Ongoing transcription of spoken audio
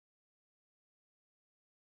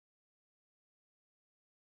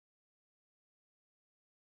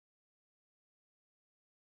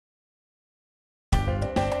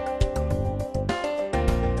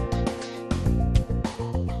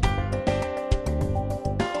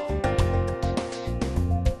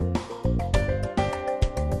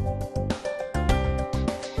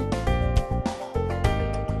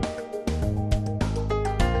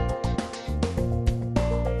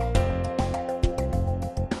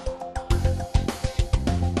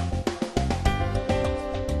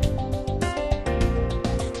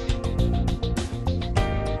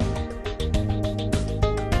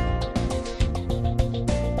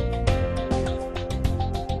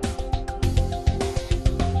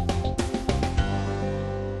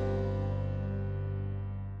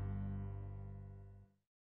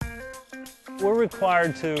We're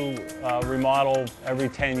required to remodel every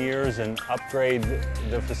 10 years and upgrade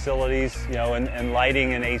the facilities, and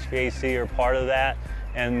lighting and HVAC are part of that.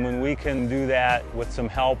 And when we can do that with some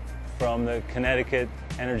help from the Connecticut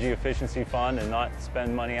Energy Efficiency Fund and not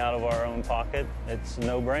spend money out of our own pocket, it's a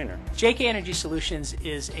no-brainer. JK Energy Solutions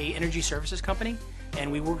is an energy services company,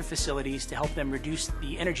 and we work with facilities to help them reduce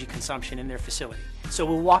the energy consumption in their facility. So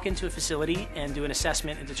we'll walk into a facility and do an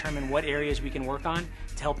assessment and determine what areas we can work on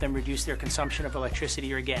to help them reduce their consumption of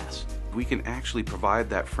electricity or gas. We can actually provide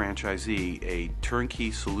that franchisee a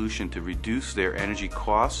turnkey solution to reduce their energy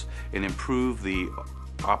costs and improve the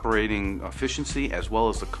operating efficiency as well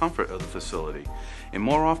as the comfort of the facility. And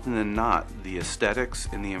more often than not, the aesthetics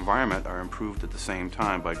and the environment are improved at the same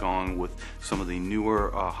time by going with some of the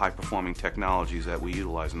newer high-performing technologies that we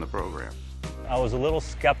utilize in the program. I was a little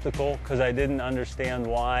skeptical because I didn't understand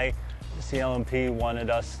why CLMP wanted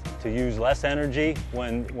us to use less energy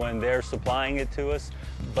when they're supplying it to us.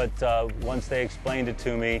 But once they explained it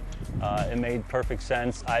to me, it made perfect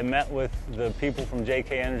sense. I met with the people from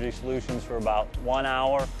JK Energy Solutions for about 1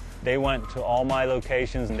 hour. They went to all my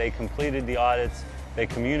locations and they completed the audits. They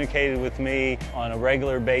communicated with me on a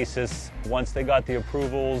regular basis. Once they got the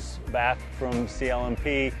approvals back from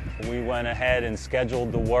CLMP, we went ahead and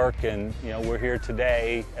scheduled the work, and we're here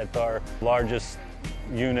today at our largest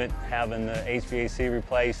unit having the HVAC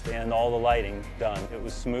replaced and all the lighting done. It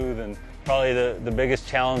was smooth, and probably the biggest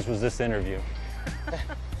challenge was this interview.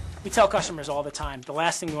 We tell customers all the time, the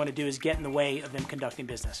last thing we want to do is get in the way of them conducting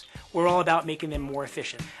business. We're all about making them more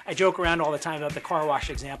efficient. I joke around all the time about the car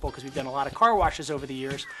wash example because we've done a lot of car washes over the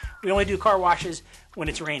years. We only do car washes when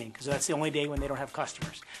it's raining because that's the only day when they don't have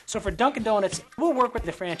customers. So for Dunkin' Donuts, we'll work with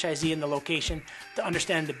the franchisee in the location to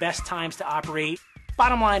understand the best times to operate.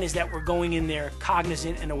 Bottom line is that we're going in there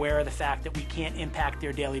cognizant and aware of the fact that we can't impact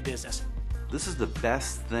their daily business. This is the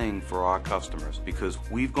best thing for our customers because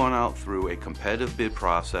we've gone out through a competitive bid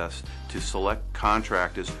process to select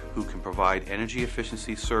contractors who can provide energy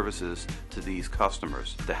efficiency services to these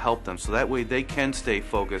customers to help them so that way they can stay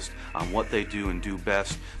focused on what they do and do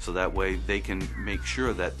best, so that way they can make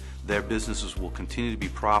sure that their businesses will continue to be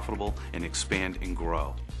profitable and expand and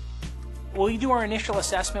grow. Well, we do our initial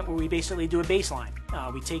assessment where we basically do a baseline.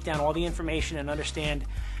 We take down all the information and understand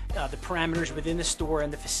the parameters within the store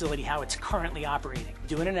and the facility, how it's currently operating.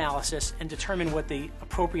 Do an analysis and determine what the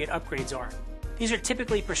appropriate upgrades are. These are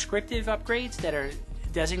typically prescriptive upgrades that are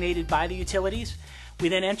designated by the utilities. We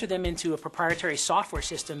then enter them into a proprietary software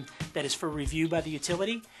system that is for review by the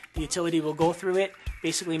utility. The utility will go through it,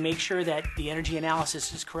 basically make sure that the energy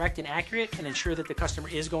analysis is correct and accurate and ensure that the customer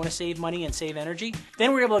is going to save money and save energy.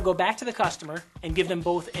 Then we're able to go back to the customer and give them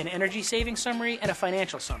both an energy saving summary and a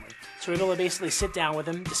financial summary. So we're able to basically sit down with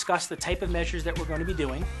them, discuss the type of measures that we're going to be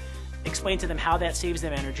doing, explain to them how that saves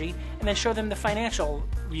them energy, and then show them the financial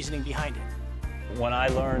reasoning behind it. When I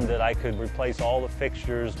learned that I could replace all the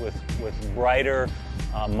fixtures with brighter,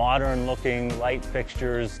 modern-looking light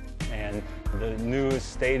fixtures and the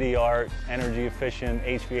newest state-of-the-art energy-efficient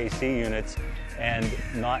HVAC units and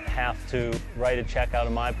not have to write a check out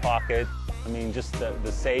of my pocket, I mean, just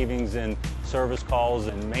the savings in service calls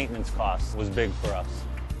and maintenance costs was big for us.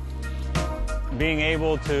 Being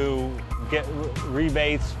able to get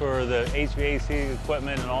rebates for the HVAC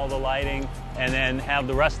equipment and all the lighting, and then have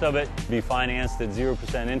the rest of it be financed at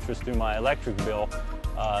 0% interest through my electric bill,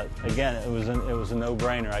 again, it was a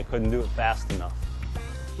no-brainer. I couldn't do it fast enough.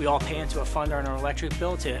 We all pay into a fund on our electric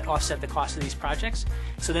bill to offset the cost of these projects.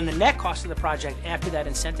 So then the net cost of the project after that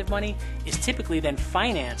incentive money is typically then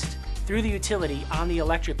financed through the utility on the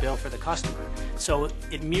electric bill for the customer. So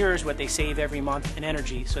it mirrors what they save every month in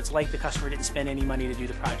energy, so it's like the customer didn't spend any money to do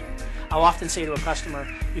the project. I'll often say to a customer,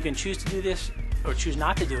 you can choose to do this or choose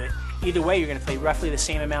not to do it. Either way, you're going to pay roughly the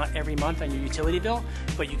same amount every month on your utility bill,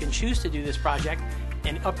 but you can choose to do this project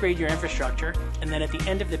and upgrade your infrastructure, and then at the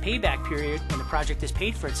end of the payback period, when the project has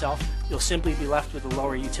paid for itself, you'll simply be left with a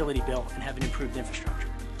lower utility bill and have an improved infrastructure.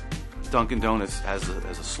 Dunkin' Donuts has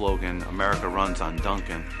a slogan, America runs on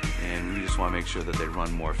Dunkin', and we just want to make sure that they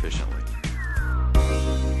run more efficiently.